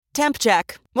Temp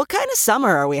check. What kind of summer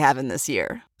are we having this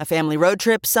year? A family road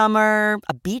trip summer?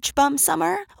 A beach bum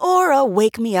summer? Or a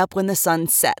wake me up when the sun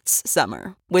sets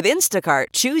summer? With Instacart,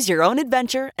 choose your own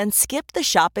adventure and skip the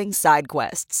shopping side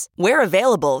quests. Where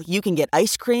available, you can get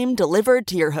ice cream delivered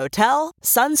to your hotel,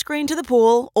 sunscreen to the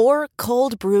pool, or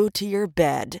cold brew to your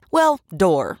bed. Well,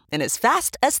 door, in as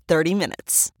fast as 30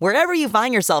 minutes. Wherever you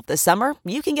find yourself this summer,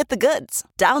 you can get the goods.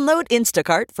 Download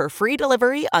Instacart for free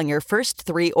delivery on your first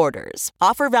 3 orders.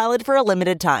 Offer valid for a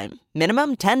limited time.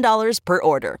 Minimum $10 per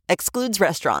order. Excludes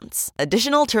restaurants.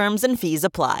 Additional terms and fees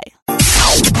apply.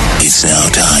 It's now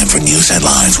time for news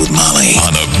headlines with Molly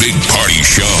on a Big Party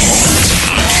Show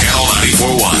on Channel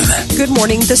 94.1. Good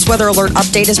morning. This weather alert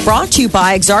update is brought to you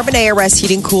by Exarban ARS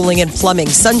Heating, Cooling, and Plumbing.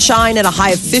 Sunshine and a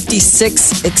high of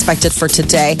 56 expected for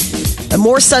today. And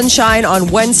more sunshine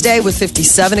on Wednesday with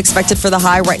 57 expected for the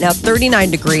high. Right now,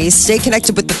 39 degrees. Stay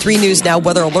connected with the 3 News Now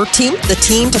Weather Alert Team, the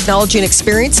team, technology, and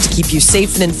experience to keep you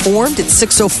safe and informed. It's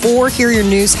 6:04. Here are your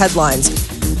news headlines.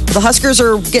 The Huskers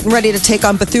are getting ready to take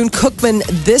on Bethune-Cookman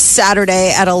this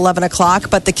Saturday at 11 o'clock,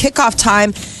 but the kickoff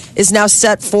time is now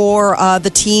set for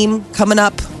the game coming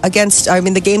up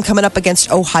against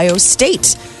Ohio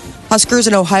State. Huskers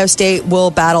and Ohio State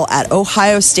will battle at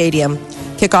Ohio Stadium.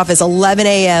 Kickoff is 11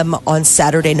 a.m. on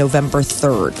Saturday, November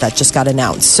 3rd. That just got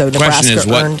announced. So Nebraska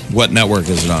question is, what network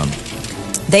is it on?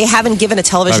 They haven't given a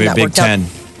television Probably network. Big Ten.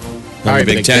 Probably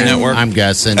Big Ten network. I'm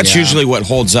guessing. That's usually what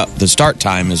holds up the start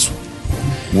time is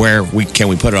where we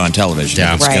put it on television.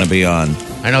 Yeah. It's going to be on.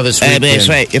 I know this weekend.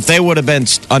 If they would have been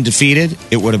undefeated,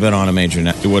 it would have been on a major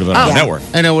net. It would have been on a network.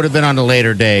 And it would have been on a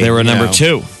later day. They were number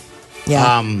 2.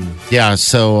 Yeah.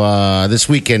 So this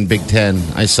weekend, Big Ten,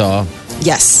 I saw.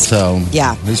 Yes. So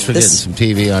yeah, at least we're getting some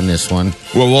TV on this one.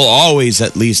 Well, we'll always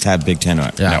at least have Big Ten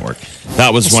network.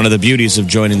 That was one of the beauties of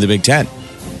joining the Big Ten.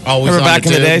 Always Remember back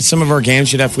in the day, some of our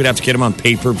games we'd have to get them on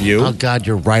pay-per-view. Oh God,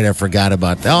 you're right. I forgot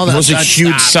about that. Oh, it was a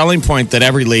huge selling point that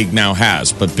every league now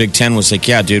has. But Big Ten was like,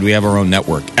 yeah, dude, we have our own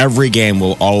network. Every game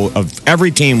every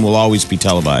team will always be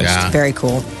televised. Yeah. Very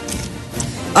cool.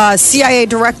 CIA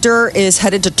director is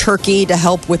headed to Turkey to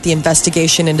help with the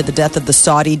investigation into the death of the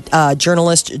Saudi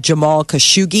journalist Jamal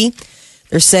Khashoggi.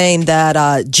 They're saying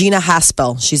that Gina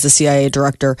Haspel, she's the CIA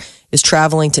director, is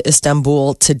traveling to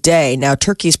Istanbul today. Now,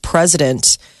 Turkey's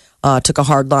president took a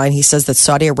hard line. He says that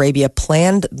Saudi Arabia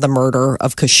planned the murder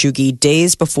of Khashoggi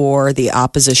days before the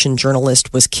opposition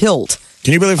journalist was killed.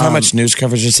 Can you believe how much news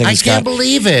coverage this thing has got? I can't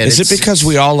believe it. Is it because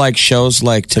we all like shows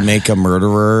like To Make a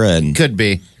Murderer and could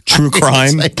be true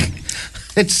crime?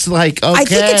 It's like okay. I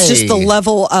think it's just the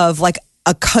level of like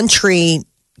a country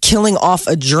killing off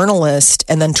a journalist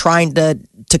and then trying to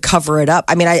cover it up.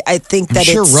 I mean, I think that I'm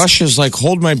sure Russia's like,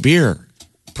 hold my beer.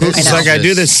 Putin's like, I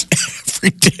do this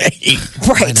every day.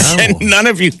 Right. And none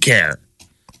of you care.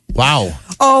 Wow.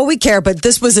 Oh, we care, but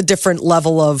this was a different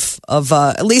level of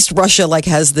at least Russia like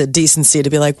has the decency to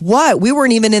be like, what? We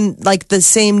weren't even in like the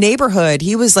same neighborhood.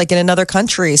 He was like in another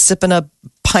country sipping a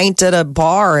pint at a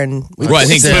bar. And well, I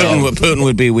think Putin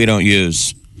would be, we don't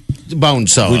use bone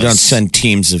saws. We don't send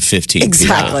teams of 15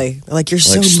 exactly. people. Like you're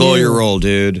so slow new. your roll,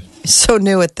 dude. So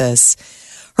new at this.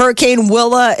 Hurricane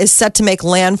Willa is set to make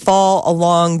landfall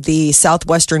along the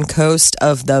southwestern coast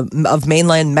of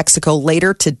mainland Mexico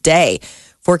later today.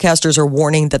 Forecasters are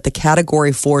warning that the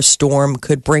Category 4 storm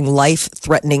could bring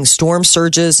life-threatening storm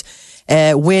surges,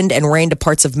 wind and rain to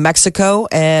parts of Mexico,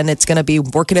 and it's going to be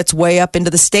working its way up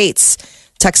into the states.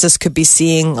 Texas could be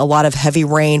seeing a lot of heavy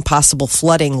rain, possible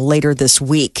flooding later this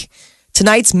week.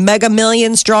 Tonight's Mega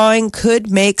Millions drawing could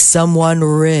make someone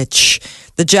rich.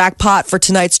 The jackpot for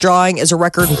tonight's drawing is a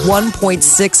record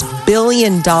 $1.6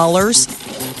 billion.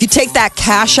 If you take that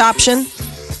cash option,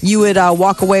 you would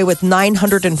walk away with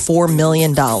 $904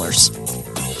 million.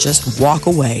 Just walk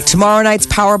away. Tomorrow night's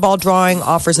Powerball drawing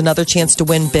offers another chance to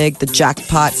win big. The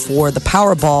jackpot for the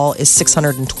Powerball is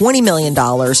 $620 million.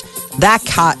 That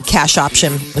cash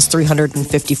option is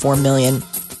 $354 million.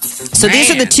 So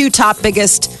these are the 2 top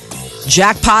biggest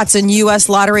jackpots in U.S.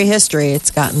 lottery history.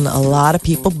 It's gotten a lot of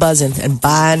people buzzing and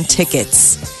buying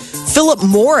tickets. Philip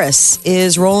Morris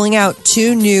is rolling out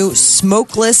 2 new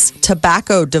smokeless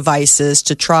tobacco devices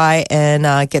to try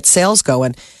and get sales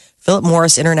going. Philip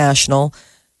Morris International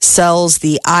sells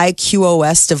the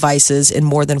IQOS devices in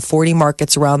more than 40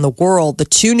 markets around the world. The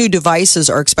 2 new devices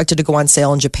are expected to go on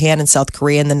sale in Japan and South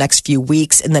Korea in the next few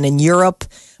weeks, and then in Europe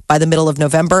by the middle of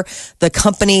November. The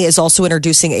company is also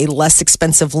introducing a less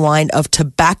expensive line of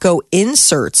tobacco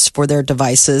inserts for their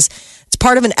devices. It's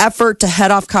part of an effort to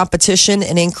head off competition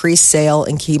and increase sale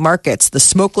in key markets. The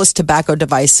smokeless tobacco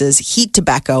devices heat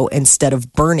tobacco instead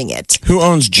of burning it. Who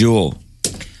owns Juul?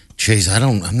 Jeez,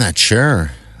 I'm not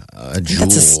sure. A I think Juul.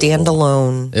 that's a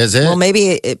standalone. Is it? Well,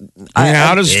 maybe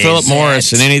how does Philip Is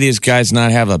Morris it? and any of these guys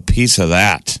not have a piece of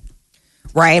that?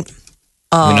 right.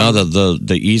 You know,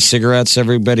 the e-cigarettes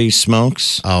everybody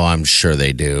smokes? Oh, I'm sure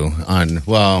they do.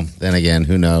 Well, then again,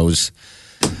 who knows?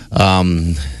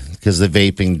 Because the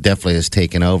vaping definitely has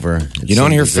taken over. You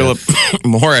don't hear Philip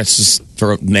Morris'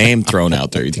 name thrown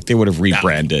out there. You think they would have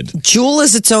rebranded? Juul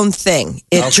is its own thing.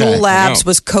 Juul Labs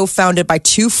was co-founded by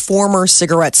two former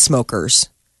cigarette smokers,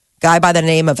 a guy by the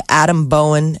name of Adam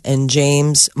Bowen and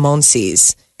James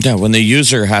Monsees. Yeah, when the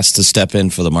user has to step in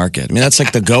for the market. I mean, that's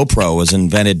like the GoPro was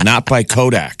invented not by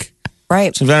Kodak. Right.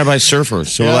 It's invented by surfers.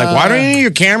 So we're like, why don't any of your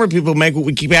camera people make what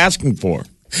we keep asking for?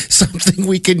 something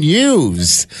we can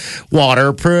use.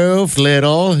 Waterproof,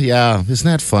 little. Yeah. Isn't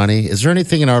that funny? Is there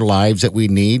anything in our lives that we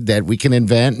need that we can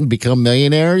invent and become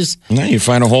millionaires? No, you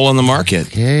find a hole in the market.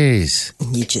 Jeez.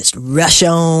 You just rush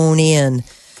on in.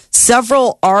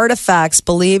 Several artifacts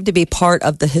believed to be part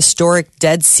of the historic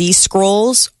Dead Sea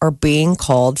Scrolls are being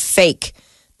called fake.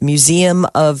 The Museum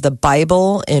of the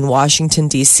Bible in Washington,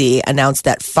 D.C. announced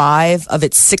that 5 of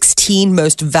its 16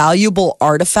 most valuable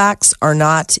artifacts are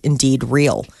not indeed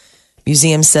real.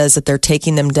 Museum says that they're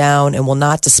taking them down and will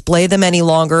not display them any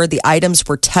longer. The items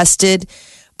were tested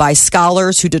by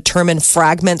scholars who determined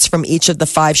fragments from each of the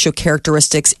 5 show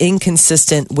characteristics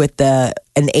inconsistent with an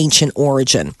ancient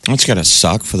origin. That's got to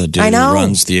suck for the dude I know. who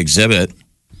runs the exhibit.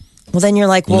 Well, then you're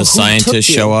like, When well, the who took scientists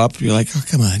you? show up, you're like, oh,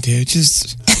 come on, dude.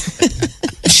 Just,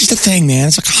 it's just a thing, man.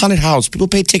 It's like a haunted house. People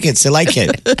pay tickets. They like it.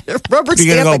 Rubber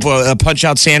You're stamp going it. to go punch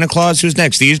out Santa Claus? Who's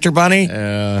next? The Easter Bunny?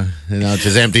 It's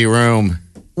his empty room.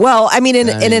 Well, I mean,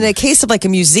 in a case of like a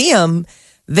museum,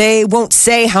 they won't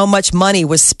say how much money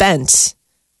was spent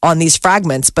on these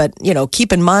fragments. But, you know,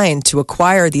 keep in mind, to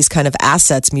acquire these kind of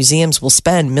assets, museums will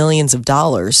spend millions of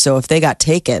dollars. So if they got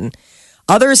taken,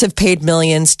 others have paid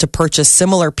millions to purchase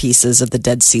similar pieces of the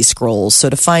Dead Sea Scrolls. So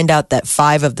to find out that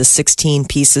 5 of the 16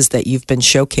 pieces that you've been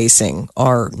showcasing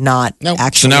are not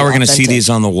actually So now we're going to see authentic. these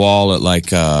on the wall at like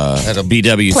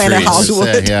BW3. Planet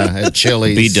Hollywood. At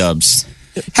Chili's. B-dubs.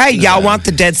 Hey, y'all want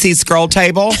the Dead Sea Scroll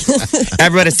table?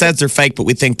 Everybody says they're fake, but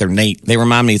we think they're neat. They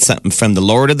remind me of something from the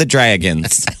Lord of the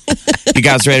Dragons. You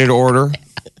guys ready to order?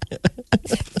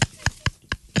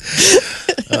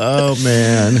 Oh,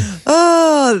 man.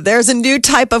 Oh, there's a new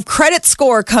type of credit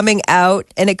score coming out,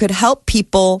 and it could help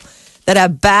people that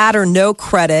have bad or no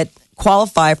credit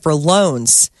qualify for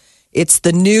loans. It's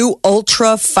the new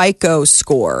Ultra FICO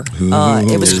score.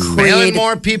 It was Bailing created.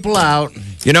 more people out.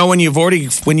 You know, when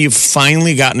you've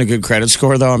finally gotten a good credit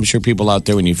score, though, I'm sure people out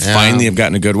there, when you finally have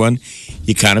gotten a good one,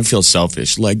 you kind of feel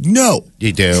selfish. Like, no.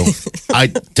 You do. I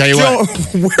tell you Joe,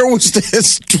 what. where was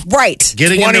this Right.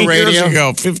 Getting 20 into radio. years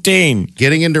ago? 15.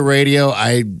 Getting into radio,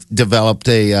 I developed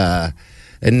a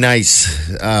nice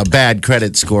bad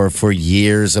credit score for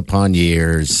years upon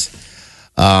years.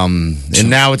 And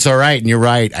now it's all right. And you're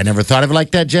right. I never thought of it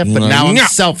like that, Jeff. But now I'm No.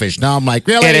 selfish. Now I'm like,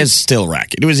 really? It is still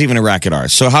racket. It was even a racket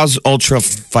ours. So how's Ultra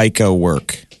FICO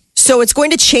work? So it's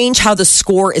going to change how the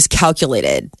score is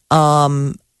calculated.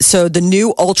 So the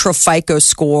new Ultra FICO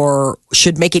score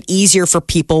should make it easier for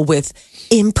people with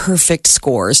imperfect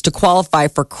scores to qualify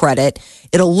for credit.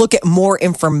 It'll look at more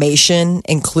information,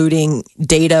 including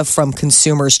data from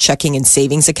consumers' checking and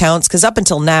savings accounts. Because up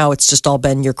until now, it's just all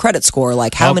been your credit score.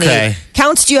 Like, how many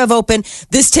accounts do you have open?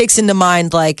 This takes into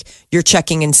mind, like, your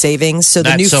checking and savings. So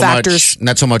the new factors.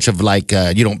 Not so much of like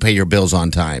you don't pay your bills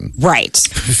on time. Right.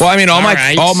 Well, I mean,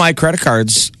 right. all my credit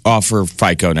cards offer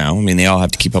FICO now. I mean, they all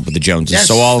have to keep up with the Joneses, Yes,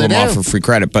 so all of they them do. offer free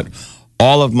credit. But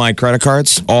all of my credit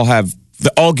cards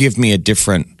all give me a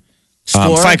different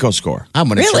Score? FICO score. I'm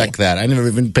going to Really? check that. I never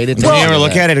even paid attention. When you ever to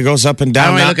look that. at it goes up and down.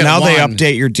 I only look at Now they one.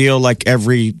 update your deal like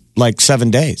every 7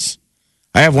 days.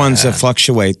 I have ones that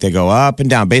fluctuate. They go up and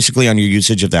down basically on your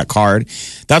usage of that card.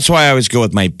 That's why I always go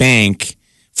with my bank.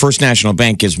 First National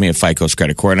Bank gives me a FICO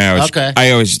credit score, and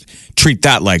I always treat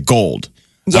that like gold.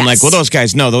 I'm Yes. like, well, those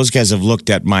guys have looked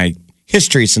at my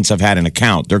history since I've had an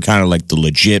account. They're kind of like the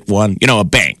legit one, a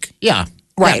bank. Yeah.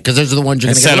 Right. Because those are the ones you're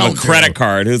going to Instead get of a credit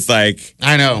card who's like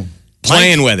I know.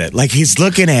 playing with it. Like he's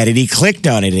looking at it. He clicked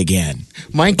on it again.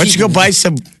 Why don't you go buy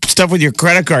some stuff with your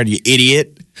credit card, you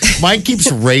idiot? Mine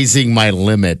keeps raising my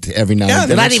limit every now and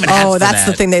then. Not even ask Oh, for that's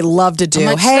the that. thing they love to do. I'm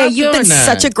like, Hey, stop you've been doing that.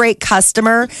 such a great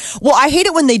customer. Well, I hate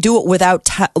it when they do it without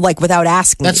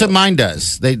asking. That's you. what mine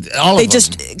does. They They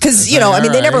just because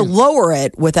they never lower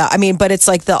it without. I mean, but it's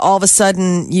like all of a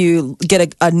sudden you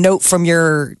get a note from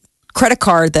your credit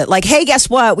card that like, hey, guess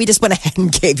what? We just went ahead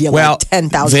and gave you like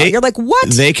 $10,000. You're like, what?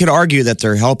 They could argue that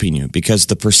they're helping you because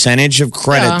the percentage of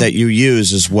credit that you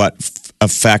use is what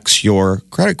affects your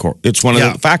credit score. It's one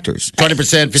of the factors.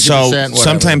 20%, 50%. So whatever.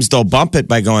 sometimes they'll bump it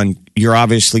by going, you're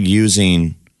obviously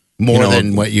using more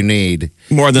than what you need.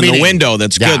 More than the window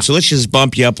that's Yeah. good. So let's just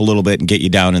bump you up a little bit and get you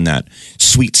down in that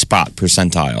sweet spot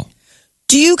percentile.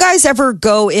 Do you guys ever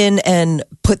go in and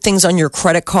put things on your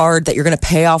credit card that you're going to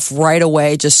pay off right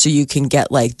away just so you can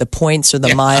get like the points or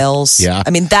the miles? Yeah. I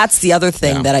mean, that's the other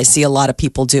thing that I see a lot of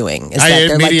people doing is that they're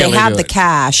like, they immediately have do the it.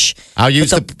 cash. I'll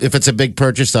use if it's a big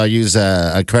purchase, I'll use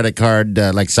a credit card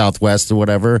like Southwest or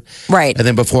whatever. Right. And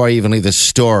then before I even leave the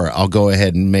store, I'll go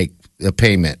ahead and make a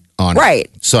payment on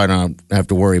Right. it. So I don't have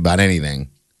to worry about anything.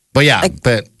 But yeah,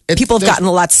 People have gotten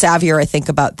a lot savvier, I think,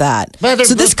 about that.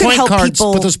 So this could help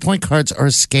people. But those point cards are a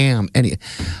scam.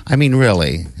 I mean,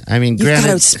 really. I mean, You've got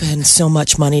granted. to spend so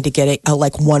much money to get it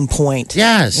like 1 point.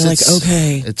 Yes. You're like,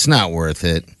 okay. It's not worth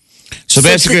it. So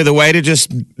basically, the way to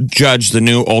just judge the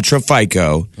new Ultra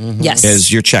FICO Yes.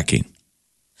 is your checking.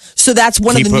 So that's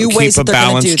one of the new ways that Keep a they're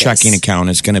going to do balanced this. checking account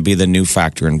is going to be the new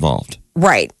factor involved.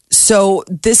 Right. So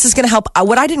this is going to help.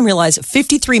 What I didn't realize,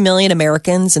 53 million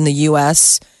Americans in the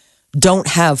U.S. don't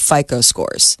have FICO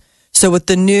scores. So with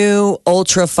the new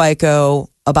Ultra FICO,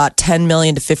 about 10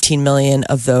 million to 15 million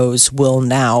of those will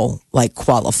now like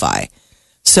qualify.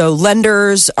 So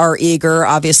lenders are eager,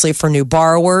 obviously, for new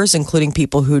borrowers, including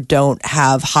people who don't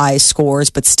have high scores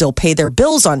but still pay their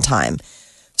bills on time.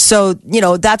 So,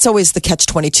 that's always the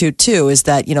catch-22 too, is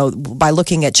that, by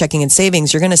looking at checking and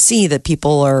savings, you're going to see that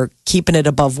people are keeping it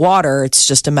above water. It's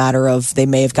just a matter of they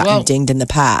may have gotten dinged in the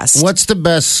past. What's the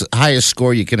best, highest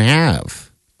score you can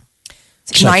have?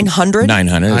 900?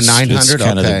 900. 900, It's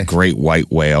kind of okay. the great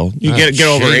white whale. You get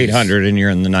over jeez. 800 and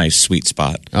you're in the nice sweet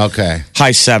spot. Okay.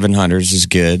 High 700s is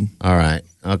good. All right.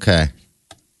 Okay.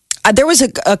 There was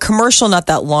a commercial not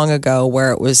that long ago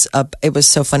where it was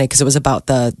so funny because it was about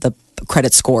the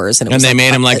credit scores. And they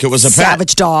made him like it was a pet.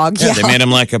 Savage dog. Yeah, they made him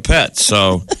like a pet.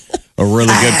 So a really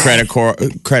good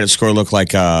credit score looked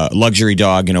like a luxury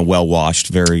dog, well-washed,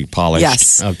 very polished.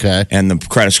 Yes. Okay. And the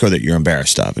credit score that you're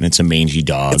embarrassed of. And it's a mangy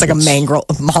dog. It's like a mongrel.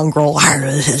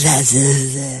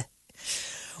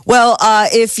 Well,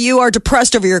 if you are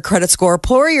depressed over your credit score,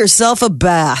 pour yourself a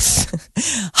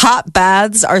bath. Hot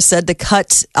baths are said to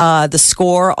cut the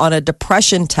score on a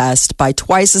depression test by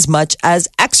twice as much as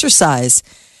exercise.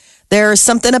 There's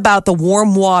something about the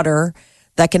warm water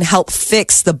that can help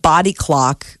fix the body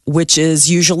clock, which is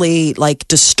usually like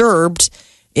disturbed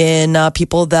in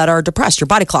people that are depressed. Your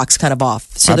body clock's kind of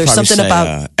off. So I'd there's probably something say,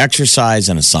 about exercise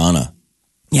in a sauna.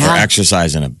 Or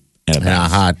exercise in a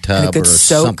bath. hot tub good or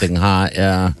soak. something hot.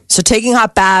 Yeah. So taking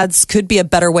hot baths could be a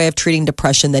better way of treating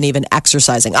depression than even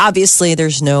exercising. Obviously,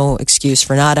 there's no excuse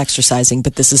for not exercising,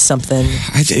 but this is something.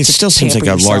 It still seems like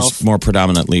pamper a large, yourself. more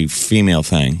predominantly female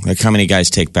thing. Like how many guys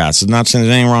take baths? I'm not saying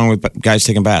there's anything wrong with guys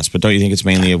taking baths, but don't you think it's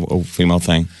mainly a female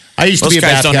thing? I used to Most be a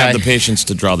guys bath don't guy. have the patience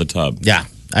to draw the tub. Yeah.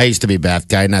 I used to be a bath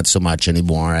guy, not so much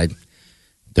anymore. I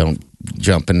don't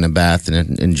jump in the bath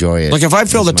and enjoy it. Like if I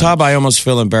fill the as much. tub, I almost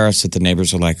feel embarrassed that the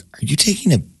neighbors are like, "Are you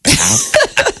taking a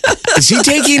bath? Is he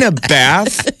taking a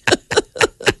bath?"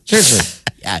 Seriously,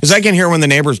 because I can hear when the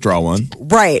neighbors draw one,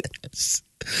 Right.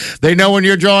 They know when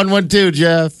you're drawing one too,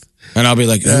 Jeff. and I'll be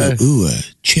like, "Ooh, a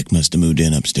chick must have moved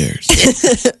in upstairs,"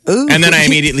 and then I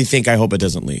immediately think, "I hope it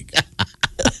doesn't leak."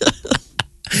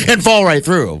 And fall right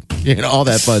through. All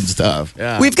that fun stuff.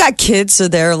 Yeah. We've got kids, so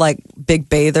they're like big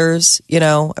bathers,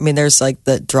 I mean, there's like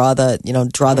draw the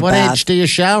What bath. age do you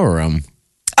shower them?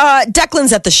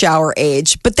 Declan's at the shower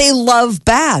age, but they love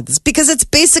baths because it's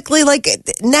basically like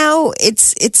now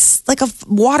it's like a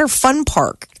water fun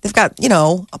park. They've got,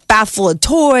 a bath full of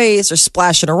toys. They're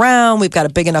splashing around. We've got a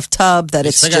big enough tub that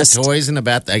it's They just. got toys in the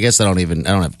bath. I guess I don't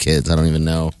have kids. I don't even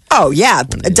know. Oh, yeah.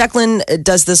 Declan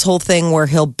does this whole thing where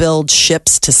he'll build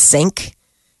ships to sink,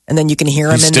 and then you can hear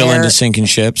him He's in still there. into sinking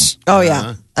ships. Oh,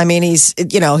 yeah. I mean,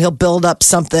 he'll build up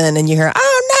something, and you hear,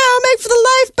 oh, no, make for the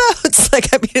lifeboats.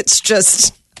 Like, I mean, it's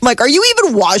just, I'm like, are you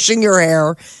even washing your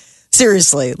hair?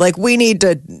 Seriously, like we need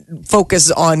to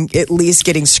focus on at least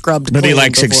getting scrubbed. But he clean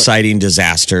likes before- exciting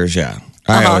disasters. Yeah.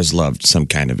 I always loved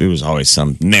it was always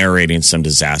some narrating some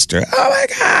disaster. Oh my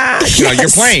God. You're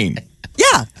Yes. playing.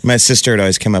 Yeah. My sister would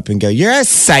always come up and go, "You're a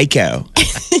psycho."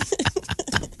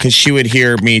 Because she would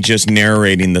hear me just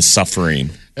narrating the suffering.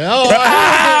 Of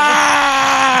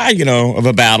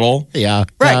a battle. Yeah.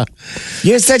 Right.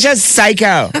 You're such a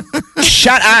psycho.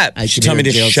 Shut up. She'd tell me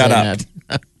to shut up.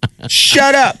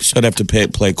 Shut up. So I'd have to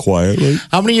play quietly.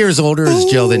 How many years older is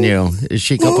Jill than you? Is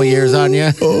she a couple years on you?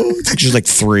 I think she's like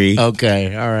 3.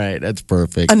 Okay. All right. That's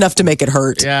perfect. Enough to make it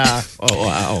hurt. Yeah. Oh,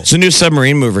 wow. It's a new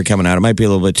submarine mover coming out. It might be a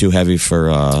little bit too heavy for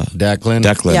Declan?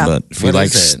 Declan, Yeah. but if he What is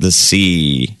likes it? the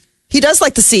sea, He does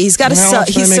like the sea. He's got a How sub.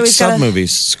 often I make He's got sub a,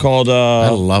 movies. It's called I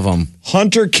love them.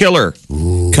 Hunter Killer.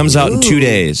 Comes out in 2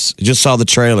 days. I just saw the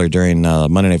trailer during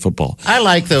Monday Night Football. I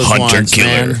like those Hunter ones,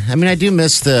 Killer. man. I mean, I do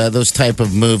miss those type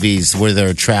of movies where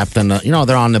they're trapped on the,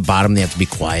 they're on the bottom. They have to be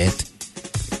quiet,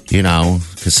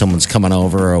 because someone's coming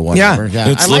over or whatever. It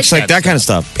I looks like that kind of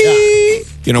stuff. Yeah.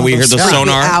 We hear the freak me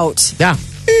sonar. out. Yeah.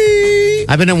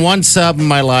 I've been in one sub in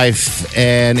my life,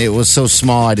 and it was so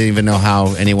small I didn't even know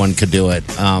how anyone could do it.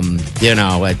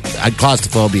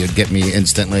 Claustrophobia would get me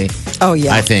instantly. Oh,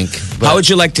 yeah. I think. But How would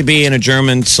you like to be in a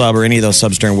German sub or any of those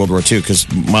subs during World War II? Because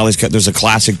there's a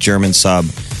classic German sub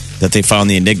that they found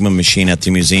the Enigma machine at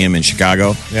the museum in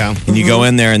Chicago. Yeah. And you go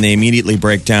in there and they immediately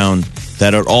break down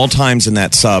that at all times in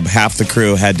that sub, half the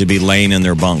crew had to be laying in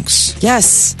their bunks.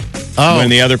 Yes. When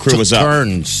the other crew was up.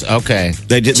 Turns. Okay.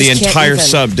 They did the Just can't entire even.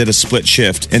 sub did a split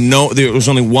shift, and there was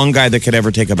only one guy that could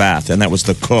ever take a bath, and that was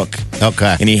the cook.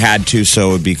 Okay. And he had to, so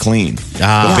it would be clean.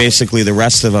 But basically, the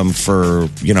rest of them for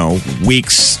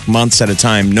weeks, months at a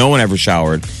time, no one ever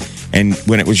showered. And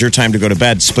when it was your time to go to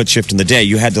bed, split shift in the day,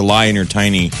 you had to lie in your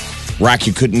tiny rack.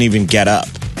 You couldn't even get up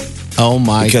Oh,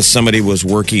 my. because somebody was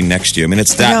working next to you. I mean,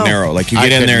 it's that No. narrow. Like you I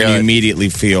get in couldn't there and do you it. immediately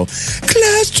feel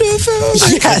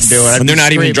claustrophobic. Yes. do it. And they're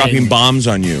not even Screaming. dropping bombs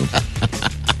on you.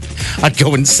 I'd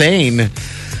go insane.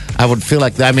 I would feel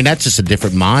like that. I mean, that's just a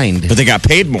different mind. But they got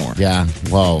paid more. Yeah.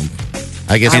 Well,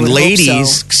 I guess. And would hope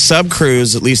ladies, so. sub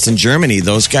crews, at least in Germany,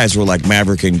 those guys were like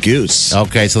Maverick and Goose.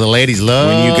 Okay, so the ladies love.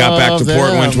 When you got back to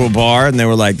port, them. went to a bar, and they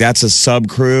were like, "That's a sub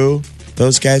crew."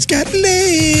 Those guys got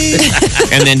laid,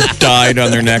 and then died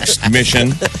on their next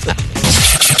mission.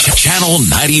 Channel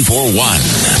 94.1.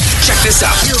 Check this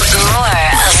out. More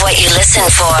of what you listen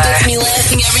for. Gets me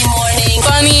laughing every morning.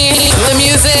 Funny, the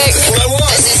music.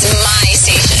 This is my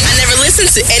station. I never listen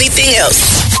to anything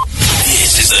else.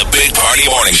 This is the Big Party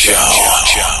Morning Show.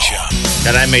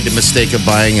 And I made the mistake of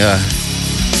buying a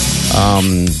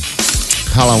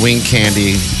Halloween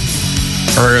candy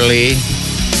early.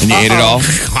 And you ate it all.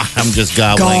 I'm just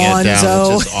gobbling it down.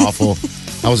 Gonzo. It's just awful.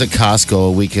 I was at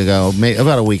Costco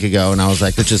about a week ago, and I was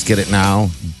like, let's just get it now.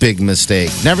 Big mistake.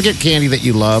 Never get candy that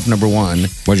you love, number one.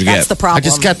 What'd you That's get? the problem. I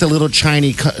just got the little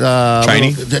tiny,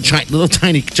 little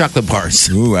tiny chocolate bars.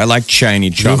 Ooh, I like shiny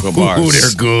chocolate bars. Ooh,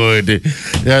 they're good.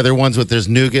 Yeah, they're ones with there's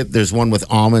nougat. There's one with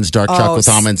almonds, dark chocolate with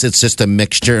almonds. It's just a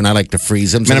mixture, and I like to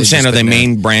freeze them. Man, I'm saying, just are they sit there.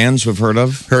 main brands we've heard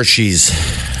of? Hershey's?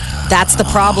 That's the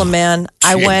problem, man.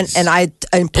 I went and I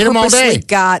 'em all purposely day.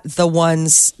 got the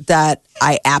ones that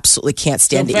I absolutely can't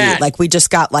stand So to fat. eat. Like we just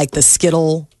got like the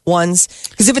Skittle ones.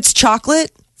 Because if it's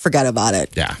chocolate, forget about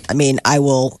it. Yeah. I mean, I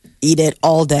will eat it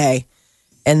all day.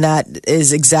 And that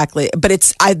is exactly, but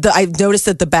I've noticed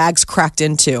that the bag's cracked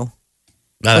into,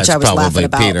 which I was laughing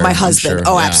about. Peter, My I'm husband. sure.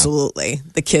 Oh, Yeah. absolutely.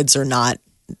 The kids are not,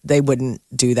 they wouldn't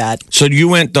do that. So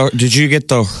did you get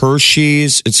the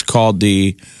Hershey's? It's called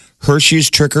the Hershey's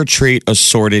Trick or Treat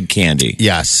Assorted Candy.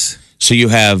 Yes. So do you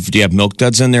have Milk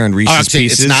Duds in there and Reese's Oh, actually,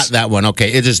 Pieces? it's not that one.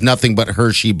 Okay, it is nothing but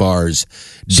Hershey bars.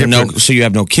 So so you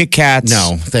have no Kit Kats,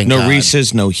 No, thank no God.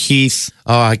 Reese's, no Heath.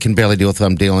 Oh, I can barely deal with what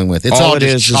I'm dealing with. It's All all it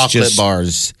just is chocolate just-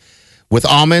 bars with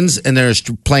almonds, and there's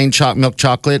plain milk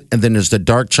chocolate, and then there's the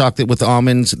dark chocolate with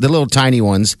almonds, the little tiny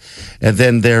ones, and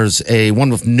then there's a one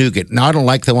with nougat. Now, I don't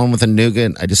like the one with the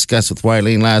nougat. I discussed with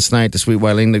Wileen last night, the sweet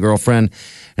Wileen, the girlfriend,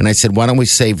 and I said, why don't we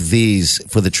save these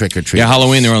for the trick or treat? Yeah,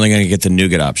 Halloween they're only going to get the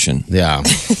nougat option. Yeah.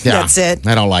 Yeah. That's it.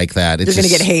 I don't like that. It's You're going to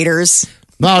just- get haters.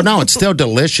 No, it's still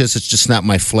delicious. It's just not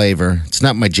my flavor. It's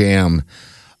not my jam.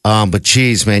 But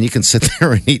geez, man, you can sit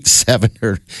there and eat 7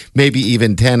 or maybe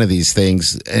even 10 of these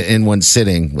things in one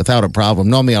sitting without a problem.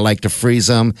 Normally, I like to freeze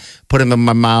them, put them in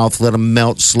my mouth, let them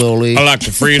melt slowly. I like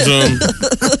to freeze them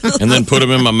and then put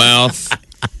them in my mouth.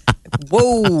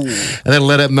 Whoa. And then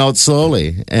let it melt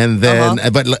slowly. And then,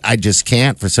 but I just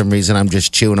can't for some reason. I'm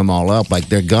just chewing them all up like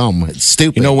they're gum. It's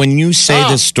stupid. You know, when you say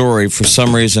this story, for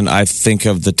some reason, I think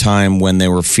of the time when they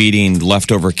were feeding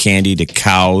leftover candy to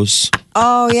cows.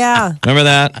 Oh, yeah. Remember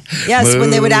that? Yes,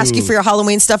 when they would ask you for your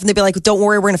Halloween stuff, and they'd be like, "Don't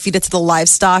worry, we're going to feed it to the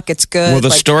livestock. It's good." Well, the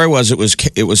Like, story was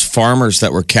it was farmers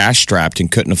that were cash strapped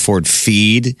and couldn't afford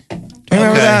feed. Do you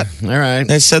remember that? All right.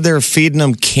 They said they were feeding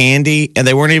them candy and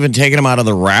they weren't even taking them out of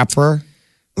the wrapper.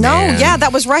 no, Man. yeah,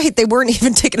 that was right. They weren't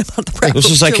even taking them out of the wrapper. This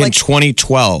was like You're in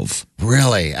 2012.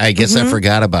 Really? I guess I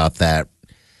forgot about that.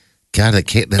 God, I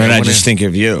can't. And I just think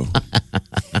of you.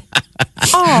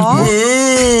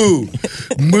 Moo!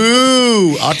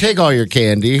 Moo! I'll take all your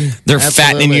candy. They're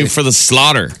fattening you for the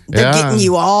slaughter. They're Yeah. getting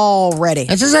you all ready.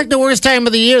 It's just like the worst time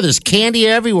of the year. There's candy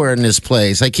everywhere in this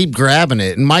place. I keep grabbing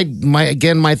it. And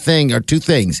my thing are two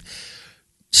things: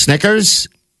 Snickers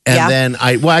And Yeah. then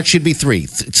actually it'd be 3.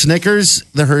 Snickers,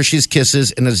 the Hershey's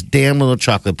Kisses, and those damn little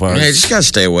chocolate bars. Yeah, you just gotta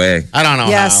stay away. I don't know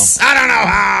Yes. how. I don't know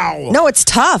how. No, it's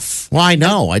tough. Well, I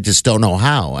know. I just don't know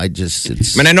how. I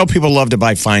mean, I know people love to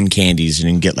buy fine candies and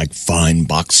you can get like fine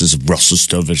boxes of Russell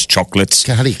Stover's chocolates.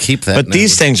 How do you keep that? But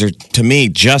these things are, to me,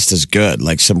 just as good.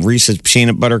 Like some Reese's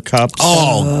peanut butter cups.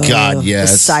 Oh, God, The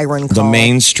yes. siren The call.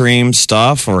 mainstream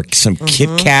stuff or some Kit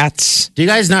Kats. Do you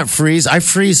guys not freeze? I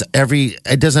freeze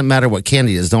it doesn't matter what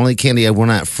candy it is. The only candy I will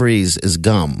not freeze is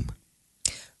gum.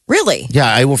 Really? Yeah,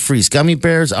 I will freeze gummy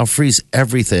bears. I'll freeze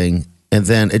everything. And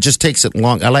then it just takes it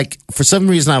long. For some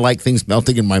reason, I like things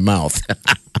melting in my mouth.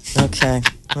 Okay.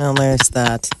 Well, there's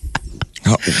that.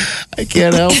 I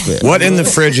can't help it. What in the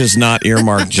fridge is not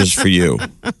earmarked just for you?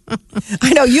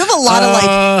 I know you have a lot of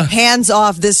like hands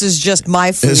off. This is just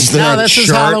my food. Is there No, a this is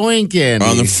chart Halloween candy.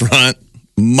 on the front?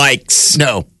 Mike's.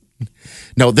 No,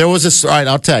 there was all right,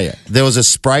 I'll tell you. There was a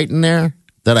Sprite in there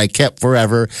that I kept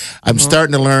forever. I'm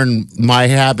starting to learn my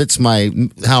habits,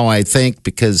 how I think,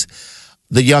 because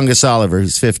the youngest Oliver,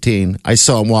 who's 15, I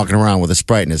saw him walking around with a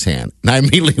Sprite in his hand. And I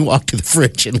immediately walked to the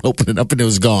fridge and opened it up and it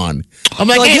was gone. I'm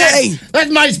like, hey,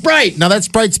 that's my Sprite. Now that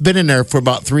Sprite's been in there for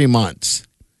about 3 months.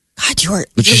 God,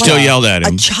 But you you're still like yelled at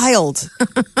him. a child.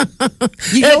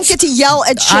 You don't get to yell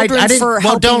at children for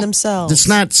helping themselves. Let's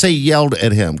not say yelled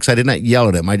at him because I did not yell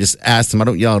at him. I just asked him. I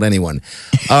don't yell at anyone,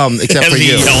 except As for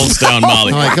he you. yells down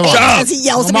Molly. I'm like, come on. As he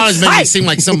yells at me, Mom is making "Hey!" me seem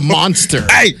like some monster.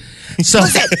 Hey! So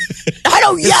I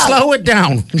don't yell. slow it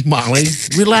down, Molly.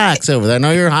 Relax over there. I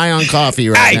know you're high on coffee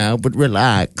right Hey! now, but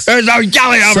relax. There's no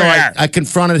yelling over So here. I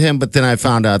confronted him, but then I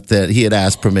found out that he had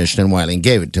asked permission and Wileen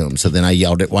gave it to him. So then I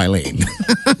yelled at Wileen.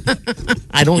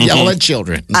 I don't yell at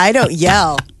children. I don't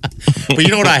yell. But you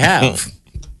know what I have?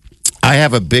 I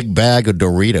have a big bag of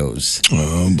Doritos.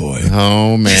 Oh, boy.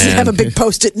 Oh, man. Does it have a big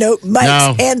post-it note? Mike's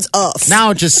No. hands off.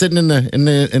 Now it's just sitting in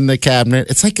the cabinet.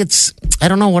 It's like I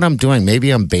don't know what I'm doing.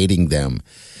 Maybe I'm baiting them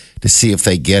to see if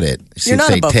they get it. See You're if not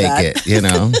they above take that. it, you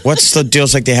know. What's the deal?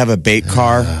 It's like they have a bait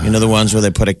car. You know, the ones where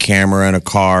they put a camera in a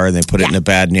car and they put it in a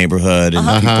bad neighborhood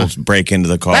and people break into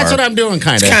the car. That's what I'm doing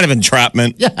kind It's of. kind of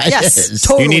entrapment. Yeah, it Yes, is.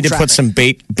 totally. You need to traffic. put some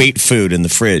bait food in the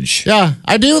fridge. Yeah,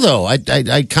 I do though.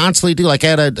 I constantly do. Like I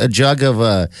had a jug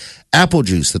of apple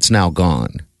juice that's now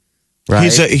gone. Right.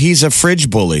 He's a fridge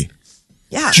bully.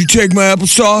 Yeah. Did you take my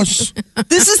applesauce?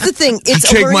 This is the thing. You It's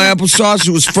take a my learning- applesauce.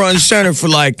 It was front and center for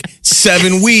like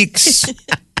 7 weeks.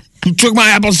 You took my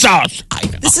applesauce.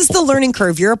 This is the learning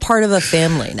curve. You're a part of a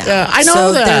family now. Yeah, I know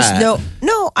so that. There's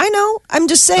no, I know. I'm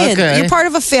just saying Okay. you're part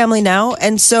of a family now,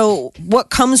 and so what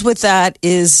comes with that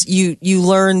is you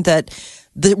learn that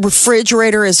the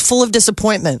refrigerator is full of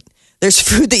disappointment. There's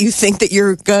food that you think that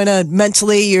you're gonna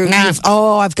mentally,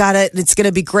 I've got it, it's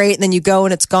gonna be great, and then you go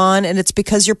and it's gone, and it's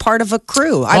because you're part of a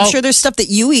crew. I'm Well- sure there's stuff that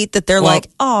you eat that they're Well, like,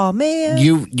 oh man.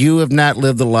 You have not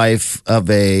lived the life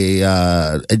of a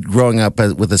growing up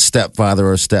with a stepfather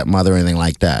or stepmother or anything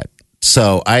like that.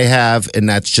 So I have, and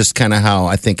that's just kind of how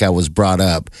I think I was brought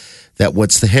up. That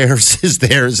what's theirs is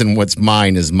theirs, and what's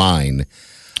mine is mine.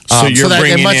 So you're that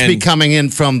bringing it must in be coming in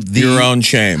from your own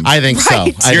shame. I think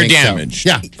Right. so. I You're think so. damaged.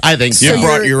 Yeah, I think You so.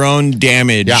 brought your own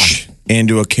damage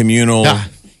into a communal Yeah.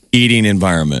 eating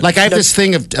environment. Like I have this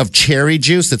thing of cherry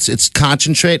juice. It's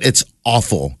concentrate. It's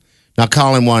awful. Now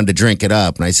Colin wanted to drink it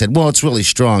up, and I said, "Well, it's really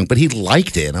strong," but he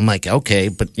liked it. I'm like, "Okay,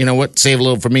 but you know what? Save a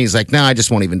little for me." He's like, "No, I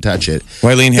just won't even touch it."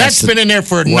 Wileen has That's to- been in there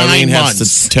for Wileen 9 has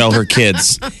months. to tell her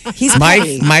kids. He's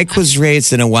petty. Mike was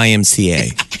raised in a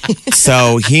YMCA,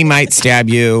 so he might stab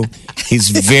you. He's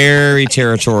very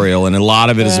territorial, and a lot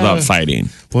of it is about fighting.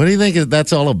 What do you think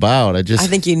that's all about? I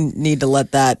think you need to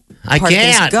let that I part of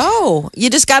things can't. go. You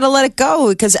just got to let it go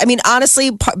because I mean,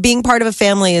 honestly, being part of a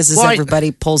family is Well,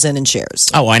 everybody pulls in and shares.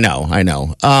 Oh, I know. I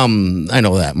know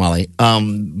that, Molly.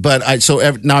 But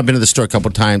now I've been to the store a couple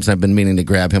of times, and I've been meaning to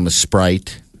grab him a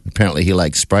Sprite. Apparently, he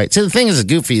likes Sprite. See, the thing is,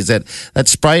 goofy is that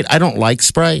Sprite. I don't like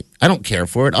Sprite. I don't care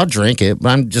for it. I'll drink it, but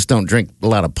I just don't drink a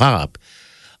lot of pop.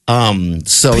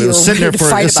 So it you're was sitting ready to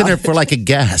fight there about for like a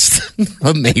guest,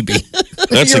 maybe.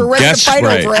 That's You're a ready guest to fight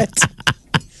Sprite. over it.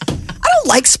 I don't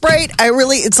like Sprite.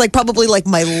 It's like probably like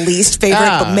my least favorite.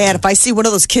 But man, if I see one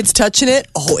of those kids touching it,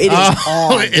 it is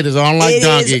on. It is on like It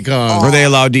Donkey is Kong. Were they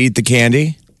allowed to eat the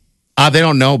candy? They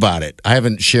don't know about it. I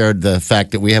haven't shared the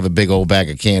fact that we have a big old bag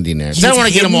of candy in there. I don't want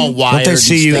to get them all wired. Don't they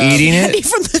see you and stuff. eating Candy it?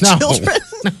 from the No. children.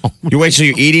 You wait, so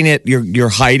you're eating it? You're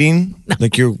hiding?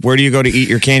 Like where do you go to eat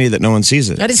your candy that no one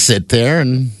sees it? I just sit there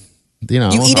and You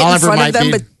eat it in Oliver front of might them,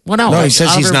 be- but- well, no, No, he says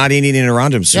he's Oliver- not eating it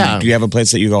around him. So Yeah. do you have a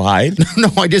place that you go hide? No,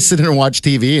 I just sit there and watch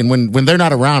TV, and when they're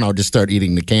not around, I'll just start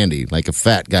eating the candy like a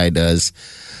fat guy does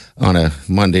on a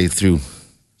Monday through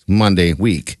Monday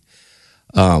week.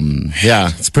 Yeah,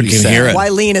 it's pretty You can sad. hear it.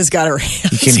 Wileen has got her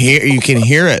hands. You can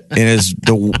hear it in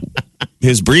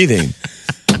his breathing.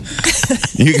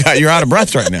 You're out of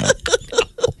breath right now.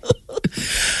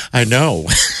 I know.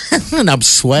 And I'm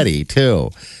sweaty, too.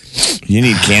 You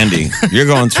need candy. You're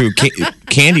going through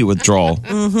candy withdrawal.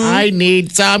 I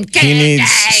need some He candy.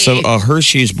 needs a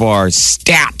Hershey's bar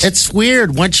stat. It's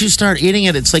weird. Once you start eating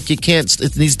it, it's like you can't.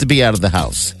 It needs to be out of the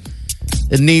house.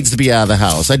 It needs to be out of the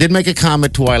house. I did make a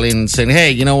comment to Eileen saying,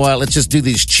 hey, you know what? Let's just do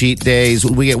these cheat days.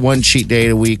 We get one cheat day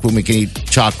a week when we can eat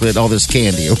chocolate, all this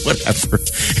candy or whatever.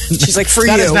 She's like, for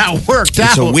That you. has not worked It's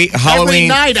out. a week- Every Halloween-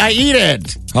 night I eat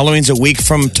it. Halloween's a week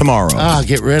from tomorrow. Oh,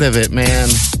 get rid of it, man.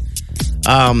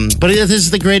 But this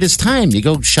is the greatest time. You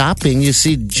go shopping, you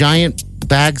see giant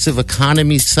bags of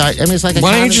economy size. I mean, it's like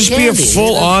Why don't you economy just be a candy,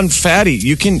 full-on fatty?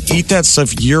 You can eat that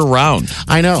stuff year-round.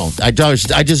 I know. I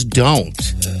just don't.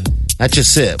 That's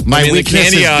just it. My I mean, the weakness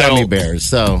candy is gummy aisle- bears.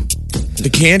 So The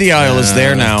candy aisle is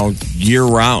there now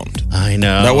year-round. I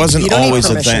know That wasn't You don't need always a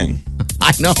permission. thing.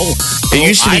 I know. It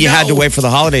used to be I you had to know. wait for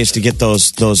the holidays to get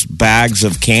those bags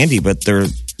of candy, but they're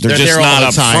just there not all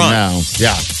up the time front. now.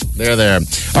 Yeah, they're there.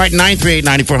 All right,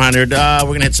 938-9400. We're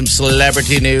going to hit some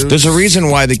celebrity news. There's a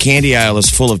reason why the candy aisle is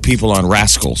full of people on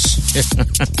Rascals.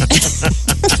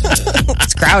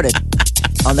 It's crowded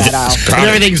on that aisle. And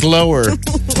everything's lower.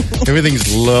 Everything's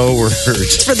lower.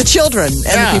 For the children and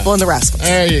Yeah. the people in the rascals.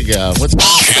 There you go. What's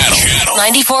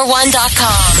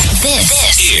 941.com. This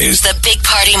is the Big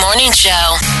Party Morning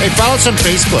Show. Hey, follow us on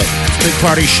Facebook. It's Big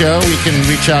Party Show. You can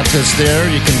reach out to us there.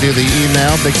 You can do the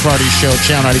email,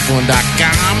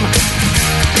 bigpartyshow@channel94.com.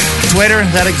 Twitter,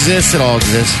 that exists. It all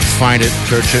exists. Find it,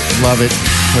 search it, love it.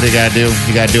 What do you got to do?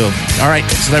 You got to do it. All right,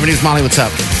 Celebrity News, Molly, what's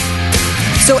up?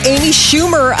 So Amy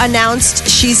Schumer announced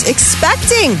she's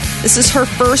expecting. This is her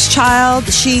first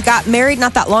child. She got married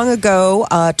not that long ago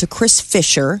to Chris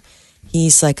Fisher.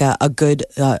 He's like a good,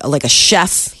 like a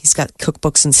chef. He's got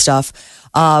cookbooks and stuff.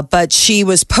 But she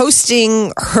was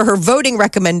posting her voting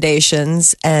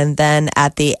recommendations. And then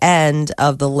at the end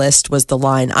of the list was the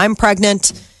line, I'm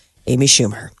pregnant, Amy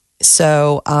Schumer.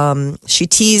 So she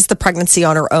teased the pregnancy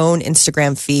on her own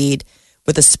Instagram feed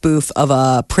with a spoof of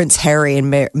a Prince Harry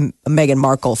and Meghan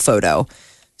Markle photo.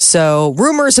 So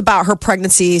rumors about her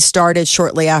pregnancy started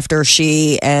shortly after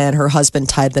she and her husband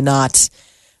tied the knot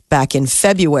back in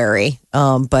February.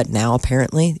 But now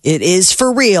apparently it is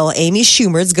for real. Amy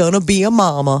Schumer's going to be a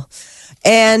mama.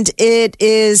 And it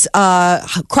is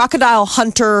Crocodile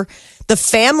Hunter, the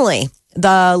family.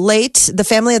 The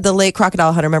family of the late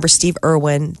Crocodile Hunter, remember Steve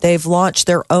Irwin, they've launched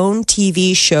their own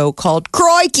TV show called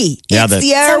Crikey. Yeah, It's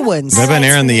the Irwins. They've been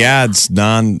airing the ads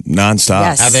nonstop.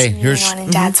 Yes. Have they? Here's On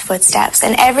in Dad's footsteps.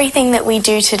 And everything that we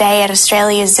do today at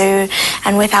Australia Zoo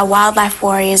and with our Wildlife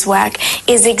Warriors work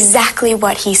is exactly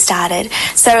what he started.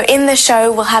 So in the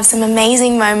show, we'll have some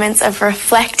amazing moments of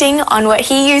reflecting on what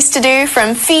he used to do,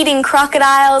 from feeding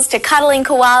crocodiles to cuddling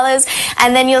koalas.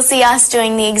 And then you'll see us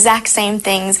doing the exact same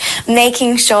things,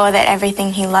 making sure that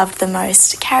everything he loved the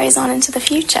most carries on into the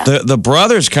future. The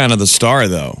brother's kind of the star,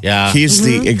 though. Yeah. He's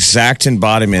the exact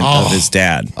embodiment of his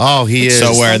dad. Oh, he is.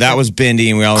 So where that was Bindi,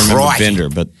 and we all remember Crikey. Binder,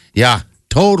 but Yeah,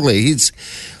 totally. He's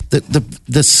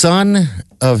the son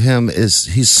of him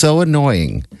he's so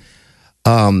annoying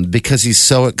because he's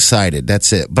so excited.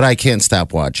 That's it. But I can't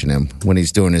stop watching him when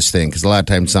he's doing his thing because a lot of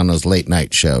times on those late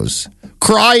night shows.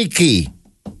 Crikey!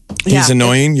 he's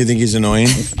annoying. You think he's annoying?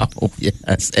 Oh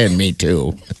yes, and me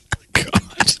too.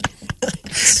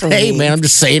 So Hey mean. man, I'm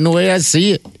just saying the way I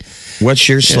see it. What's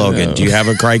your slogan? Do you have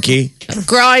a crikey?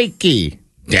 Crikey!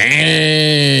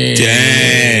 Dang!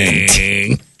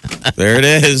 Dang. There it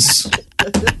is.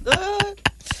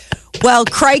 Well,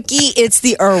 Crikey, it's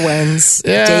the Irwins.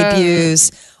 Yeah.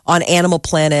 Debuts on Animal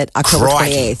Planet October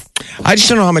Crikey. 28th. I just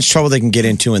don't know how much trouble they can get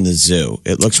into in the zoo.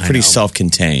 It looks pretty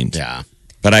self-contained. Yeah.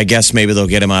 But I guess maybe they'll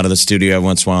get him out of the studio every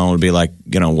once in a while. It'll be like,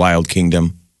 Wild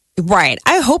Kingdom. Right.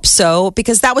 I hope so,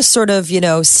 because that was sort of,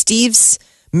 Steve's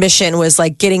mission was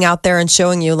like getting out there and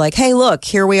showing you like, hey, look,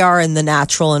 here we are in the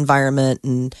natural environment.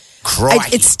 And I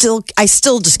still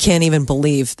just can't even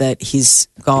believe that he's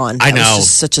gone. I That was know.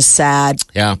 just such a sad,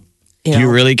 Yeah.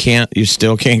 You really can't? You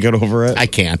still can't get over it? I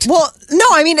can't. Well, no,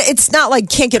 I mean, it's not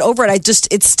like can't get over it.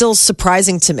 It's still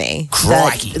surprising to me.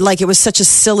 Crikey. That, like, it was such a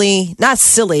silly, not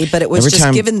silly, but it was Every just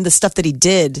time- given the stuff that he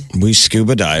did. We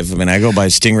scuba dive. I mean, I go by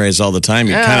stingrays all the time.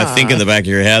 You kind of think in the back of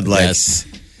your head, like, Yes.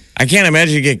 I can't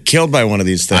imagine you get killed by one of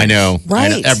these things. I know.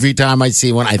 Right. Every time I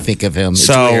see one, I think of him. It's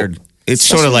So weird. it's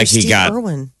sort of Especially like he Steve got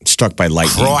Irwin. struck by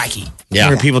lightning. Yeah.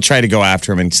 Where people try to go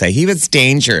after him and say, he was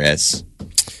dangerous.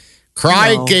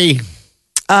 Crikey.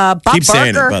 Bob Keep saying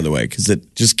it, Barker. by the way, because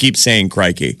it just keeps saying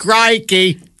crikey.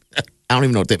 Crikey. I don't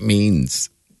even know what that means.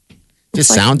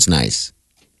 Just sounds nice.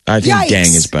 I think Yikes. gang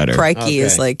is better. Crikey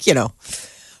is like,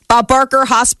 Bob Barker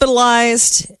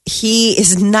hospitalized. He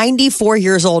is 94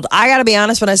 years old. I got to be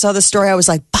honest, when I saw this story, I was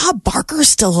like, Bob Barker's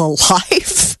still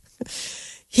alive?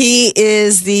 He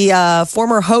is the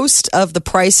former host of The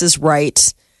Price is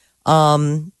Right,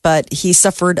 but he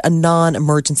suffered a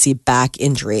non-emergency back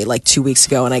injury like 2 weeks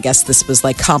ago, and I guess this was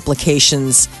like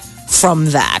complications from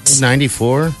that.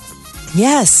 94?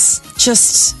 Yes,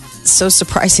 just so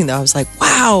surprising though. I was like,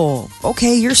 wow,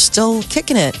 okay, you're still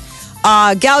kicking it.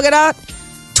 Gal Gadot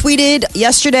tweeted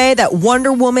yesterday that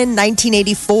Wonder Woman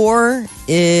 1984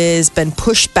 is been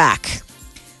pushed back.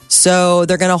 So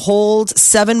they're going to hold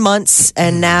 7 months,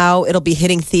 and now it'll be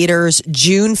hitting theaters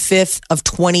June 5th of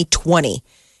 2020.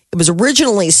 It was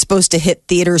originally supposed to hit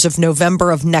theaters of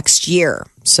November of next year.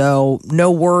 So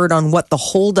no word on what the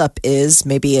holdup is.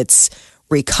 Maybe it's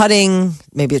recutting.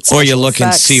 Maybe it's or you look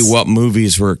effects. and see what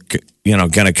movies were, going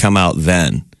to come out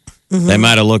then. Mm-hmm. They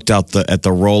might have looked out at the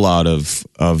rollout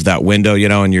of that window,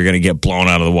 and you're going to get blown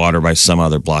out of the water by some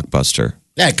other blockbuster.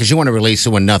 Yeah, because you want to release it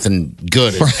when nothing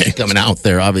good is coming out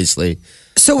there, obviously.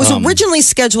 So it was originally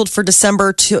scheduled for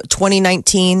December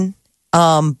 2019,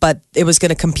 but it was going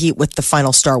to compete with the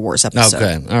final Star Wars episode.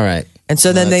 Okay, all right. And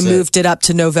so then they moved it up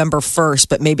to November 1st,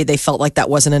 but maybe they felt like that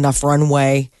wasn't enough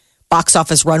box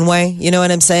office runway. You know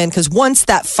what I'm saying? Because once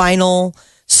that final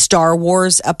Star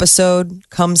Wars episode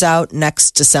comes out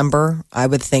next December, I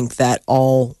would think that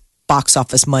all box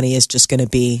office money is just going to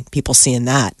be people seeing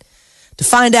that. To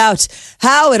find out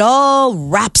how it all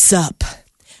wraps up.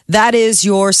 That is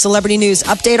your celebrity news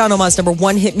update on Omaha's number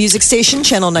one hit music station,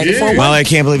 Channel 94.1. Well, I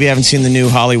can't believe you haven't seen the new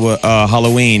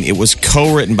Halloween. It was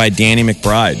co-written by Danny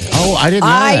McBride. Oh, I didn't know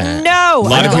that. I know. A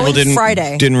lot of people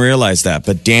Friday. didn't realize that,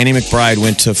 but Danny McBride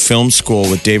went to film school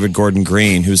with David Gordon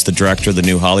Green, who's the director of the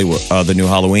new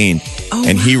Halloween,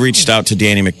 and he reached out to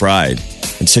Danny McBride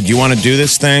and said, "You want to do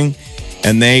this thing?"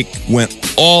 And they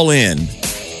went all in.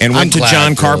 And went to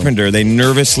John Carpenter. They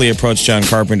nervously approached John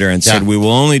Carpenter and said, "We will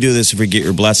only do this if we get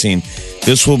your blessing.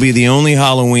 This will be the only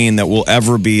Halloween that will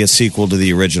ever be a sequel to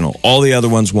the original. All the other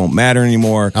ones won't matter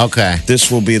anymore. Okay. This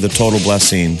will be the total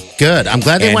blessing." Good. I'm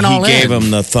glad they went all in. And he gave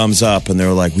them the thumbs up, and they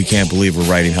were like, "We can't believe we're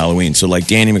writing Halloween." So, like,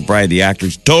 Danny McBride, the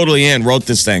actor's totally in, wrote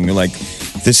this thing. They're like,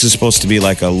 this is supposed to be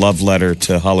like a love letter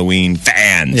to Halloween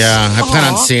fans. Yeah, I plan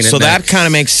on seeing it. So that kind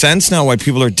of makes sense now why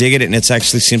people are digging it, and it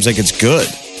actually seems like it's good.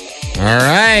 All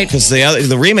right. Because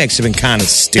the remakes have been kind of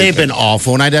stupid. They've been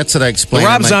awful, and that's what I explained. The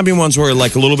Rob Zombie ones were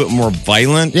like a little bit more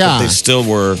violent, but they still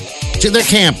were. They're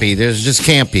campy. They're just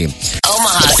campy.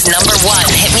 Omaha's number one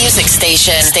hit music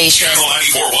station. Channel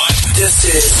 94.1. This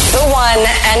is The one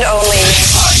and only.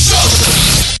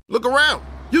 Look around.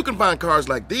 You can find cars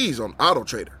like these on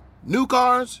AutoTrader. New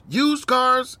cars, used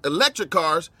cars, electric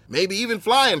cars, maybe even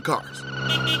flying cars.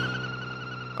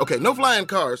 Okay, no flying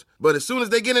cars, but as soon as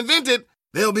they get invented,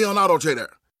 they'll be on AutoTrader.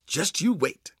 Just you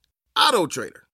wait. AutoTrader.